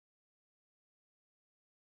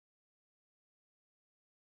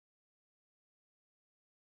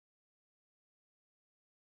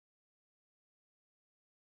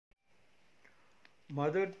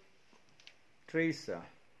Mother Teresa,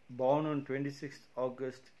 born on 26th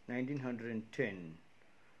August 1910,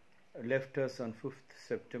 left us on 5th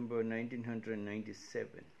September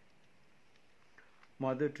 1997.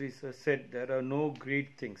 Mother Teresa said, "There are no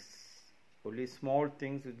great things, only small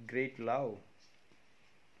things with great love."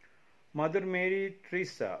 Mother Mary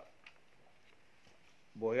Teresa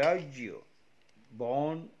Boyaggio,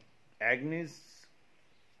 born Agnes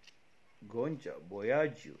Gonja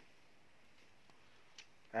Boyaggio,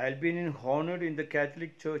 Albanian, honored in the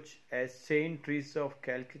Catholic Church as Saint Teresa of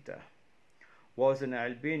Calcutta, was an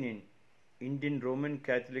Albanian Indian Roman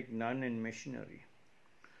Catholic nun and missionary.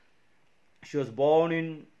 She was born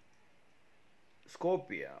in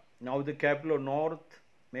Skopje, now the capital of North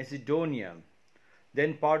Macedonia,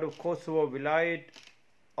 then part of Kosovo Vilayet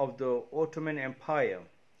of the Ottoman Empire.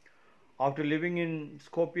 After living in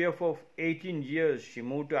Skopje for 18 years, she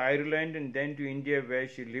moved to Ireland and then to India, where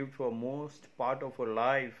she lived for most part of her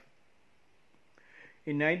life.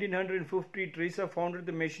 In 1950, Teresa founded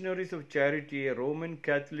the Missionaries of Charity, a Roman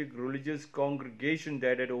Catholic religious congregation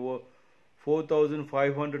that had over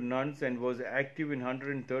 4,500 nuns and was active in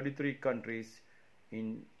 133 countries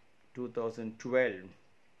in 2012.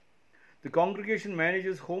 The congregation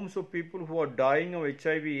manages homes of people who are dying of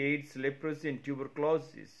HIV, AIDS, leprosy, and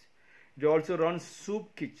tuberculosis. It also runs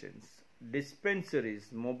soup kitchens,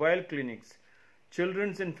 dispensaries, mobile clinics,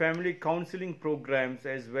 children's and family counseling programs,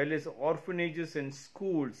 as well as orphanages and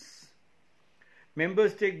schools.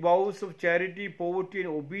 Members take vows of charity, poverty, and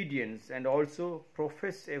obedience, and also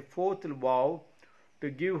profess a fourth vow to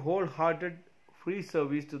give wholehearted free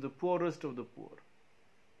service to the poorest of the poor.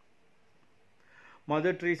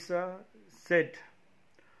 Mother Teresa said,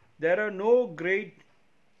 "There are no great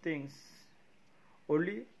things,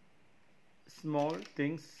 only small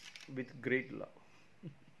things with great love."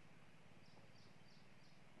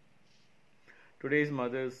 Today is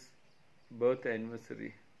Mother's birth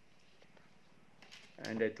anniversary,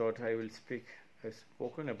 and I thought I will speak. I've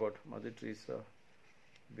spoken about Mother Teresa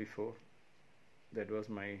before. That was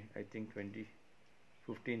my, I think,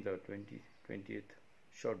 15th or 20th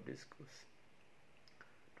short discourse.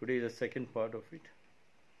 Today is the second part of it.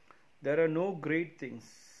 There are no great things,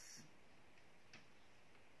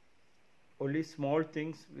 only small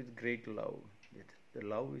things with great love. The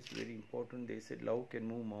love is very important. They said love can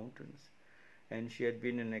move mountains. And she had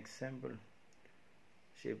been an example.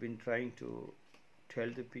 She had been trying to tell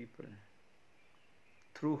the people.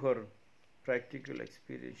 Through her practical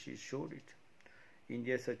experience, she showed it.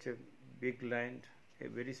 India is such a big land, a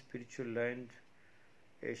very spiritual land.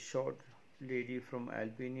 A short lady from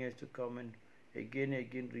Albania has to come and again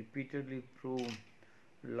repeatedly prove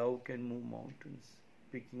love can move mountains.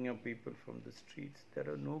 Picking up people from the streets. There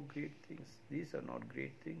are no great things. These are not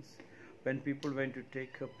great things. When people went to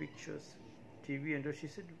take her pictures, TV, and she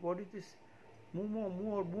said, "What is this? Move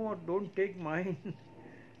more. Don't take mine.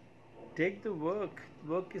 Take the work.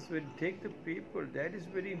 Work is very, take the people. That is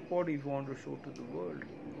very important if you want to show to the world.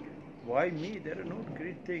 Why me? There are not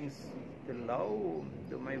great things. The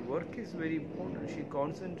love, my work is very important." She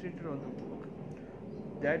concentrated on the work.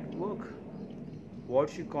 That work, what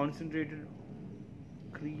she concentrated,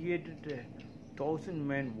 created a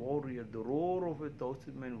 1,000-man warrior, the roar of a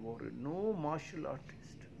 1,000-man warrior. No martial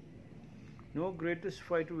artist, no greatest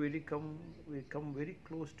fighter will come very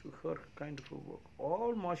close to her kind of a work.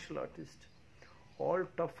 All martial artists, all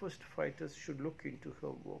toughest fighters should look into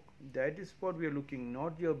her work. That is what we are looking,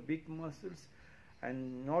 not your big muscles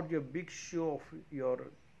and not your big show of your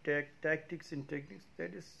tactics and techniques.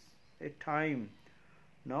 That is a time.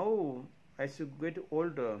 Now, as you get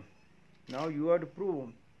older, now you have to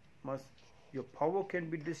prove your power can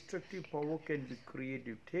be destructive, power can be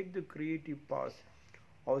creative. Take the creative path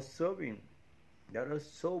of serving. There are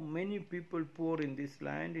so many people poor in this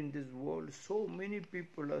land, in this world. So many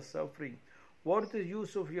people are suffering. What is the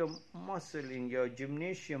use of your muscle in your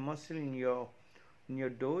gymnasium, muscle in your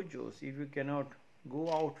dojos, if you cannot go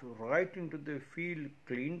out right into the field,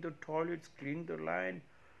 clean the toilets, clean the land,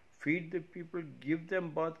 feed the people, give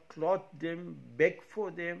them bath, clothe them, beg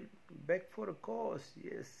for them, beg for a cause.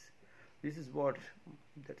 Yes, this is what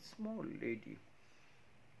that small lady,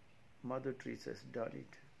 Mother Teresa, has done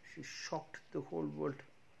it. She shocked the whole world.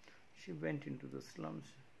 She went into the slums.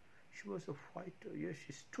 She was a fighter. Yes,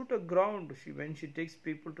 she stood her ground. When she takes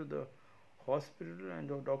people to the hospital and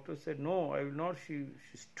the doctor said, "No, I will not," she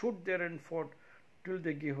stood there and fought till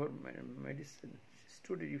they gave her medicine. She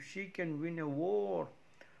stood. If she can win a war,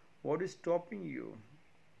 what is stopping you?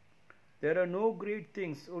 There are no great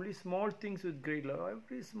things, only small things with great love.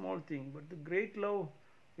 Every small thing, but the great love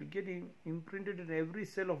will get imprinted in every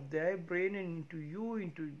cell of their brain and into you,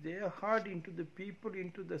 into their heart, into the people,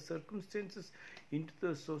 into the circumstances, into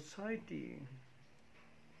the society.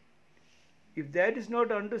 If that is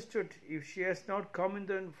not understood, if she has not come in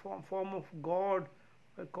the form of God,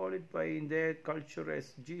 I call it by in their culture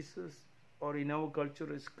as Jesus, or in our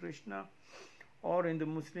culture as Krishna, or in the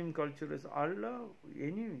Muslim culture as Allah,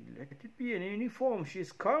 let it be in any form.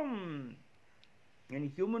 She's come in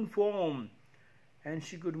human form, and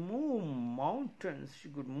she could move mountains, she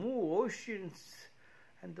could move oceans,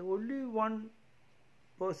 and the only one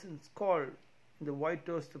person called in the White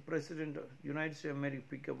House, the President of the United States of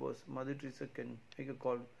America, was Mother Teresa. Can make a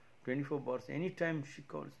call 24 hours. Anytime she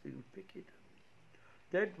calls, they will pick it up.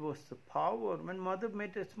 That was the power. When Mother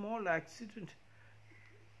met a small accident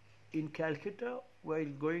in Calcutta while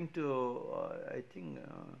going to, I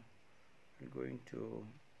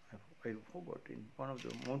forgot, in one of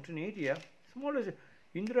the mountain area, small as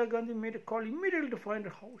Indira Gandhi made a call immediately to find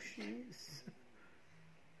out how she is.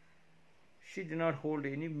 She did not hold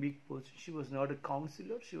any big position. She was not a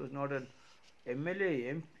councillor. She was not an MLA,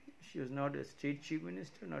 MP. She was not a state chief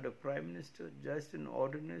minister, not a prime minister. Just an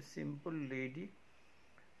ordinary, simple lady.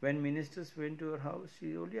 When ministers went to her house,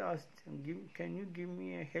 she only asked them, "Can you give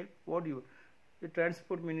me a help? What do you?" The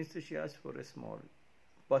transport minister, she asked for a small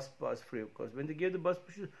bus pass free, of course. When they gave the bus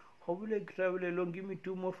pass, she said, "How will I travel alone? Give me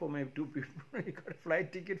 2 more for my 2 people." I got a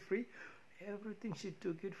flight ticket free. Everything she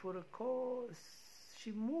took it for a cause.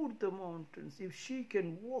 She moved the mountains. If she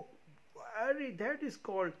can walk that is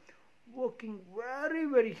called working very,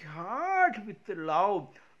 very hard with the love.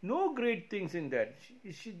 No great things in that.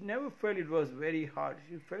 She never felt it was very hard.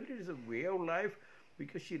 She felt it is a way of life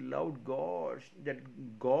because she loved God. That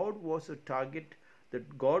God was a target.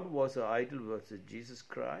 That God was an idol versus Jesus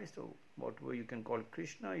Christ, or whatever you can call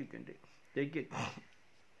Krishna. You can take it.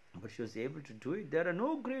 But she was able to do it. There are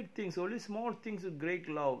no great things. Only small things with great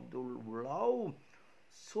love. The love.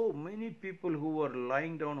 So many people who were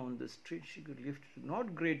lying down on the street, she could lift,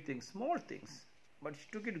 not great things, small things, but she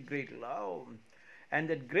took it with great love. And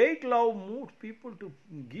that great love moved people to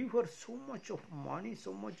give her so much of money,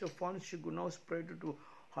 so much of funds. She could now spread it to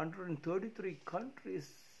 133 countries.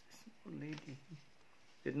 Small lady.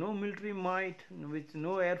 With no military might, with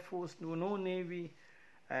no air force, no navy,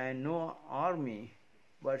 and no army.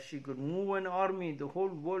 But she could move an army, the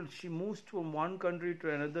whole world. She moves from one country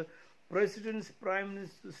to another. Presidents, prime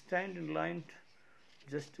ministers stand in line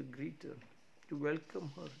just to greet her, to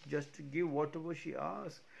welcome her, just to give whatever she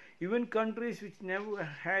asks. Even countries which never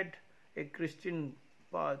had a Christian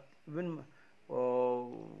path, even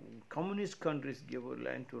communist countries gave her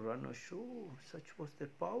land to run a show. Such was their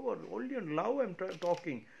power. Only on love I'm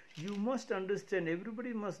talking. You must understand.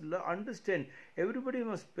 Everybody must understand. Everybody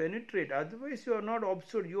must penetrate. Otherwise you are not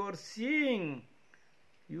observed. You are seeing.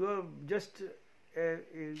 You are just...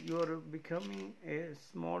 you are becoming a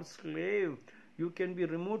small slave. You can be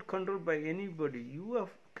remote controlled by anybody. You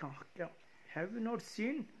have you not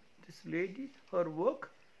seen this lady, her work?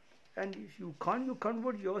 And if you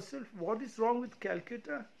convert yourself. What is wrong with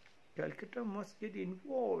Calcutta? Calcutta must get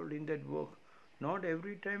involved in that work. Not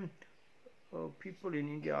every time people in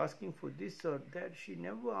India asking for this or that. She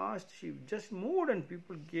never asked. She just moved and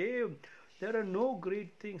people gave. There are no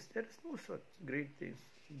great things. There is no such great things.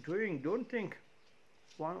 Don't think.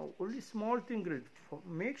 Only small thing great.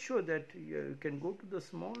 Make sure that you can go to the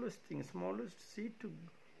smallest thing, smallest seed to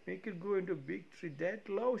make it grow into a big tree. That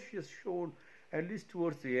love she has shown, at least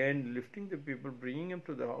towards the end, lifting the people, bringing them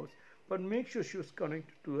to the house. But make sure she was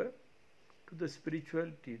connected to the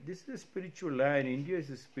spirituality. This is a spiritual land. India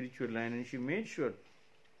is a spiritual land, and she made sure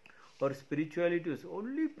her spirituality was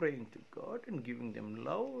only praying to God and giving them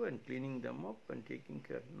love and cleaning them up and taking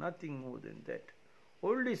care. Nothing more than that.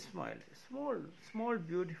 Only smile. Small,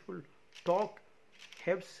 beautiful talk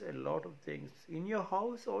helps a lot of things. In your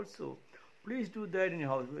house also. Please do that in your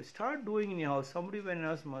house. Start doing in your house. Somebody went and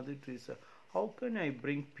asked Mother Teresa, how can I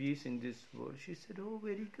bring peace in this world? She said, oh,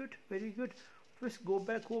 very good, very good. First go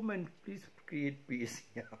back home and please create peace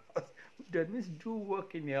in your house. That means do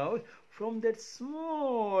work in your house. From that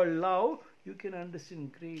small love, you can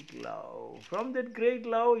understand great love. From that great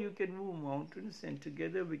love, you can move mountains, and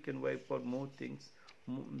together we can wipe out more things.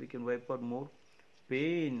 We can wipe out more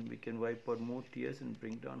pain. We can wipe out more tears and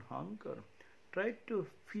bring down hunger. Try to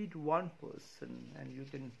feed one person, and you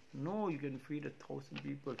can feed 1,000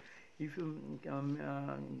 people. If you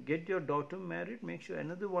get your daughter married, make sure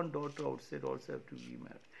another one daughter outside also have to be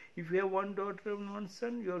married. If you have one daughter and one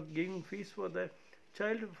son, you are giving fees for the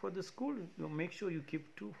child for the school. You make sure you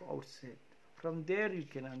keep 2 outside. From there you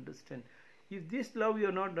can understand. If this love you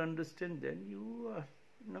are not understand, then you are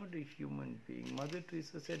not a human being. Mother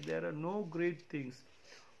Teresa said there are no great things,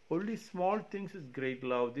 only small things with great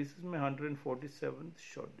love. This is my 147th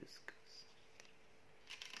short disc.